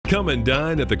Come and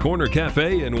dine at the Corner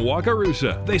Cafe in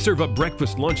Wakarusa. They serve up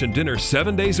breakfast, lunch, and dinner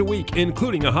 7 days a week,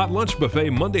 including a hot lunch buffet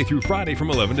Monday through Friday from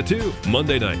 11 to 2.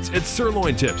 Monday nights, it's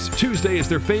sirloin tips. Tuesday is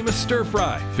their famous stir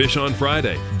fry. Fish on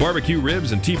Friday. Barbecue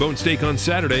ribs and T-bone steak on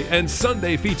Saturday. And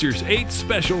Sunday features 8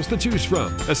 specials to choose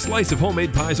from. A slice of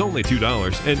homemade pie is only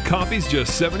 $2, and coffee's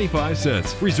just 75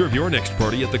 cents. Reserve your next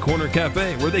party at the Corner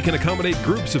Cafe, where they can accommodate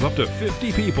groups of up to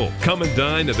 50 people. Come and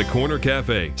dine at the Corner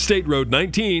Cafe, State Road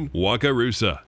 19, Wakarusa.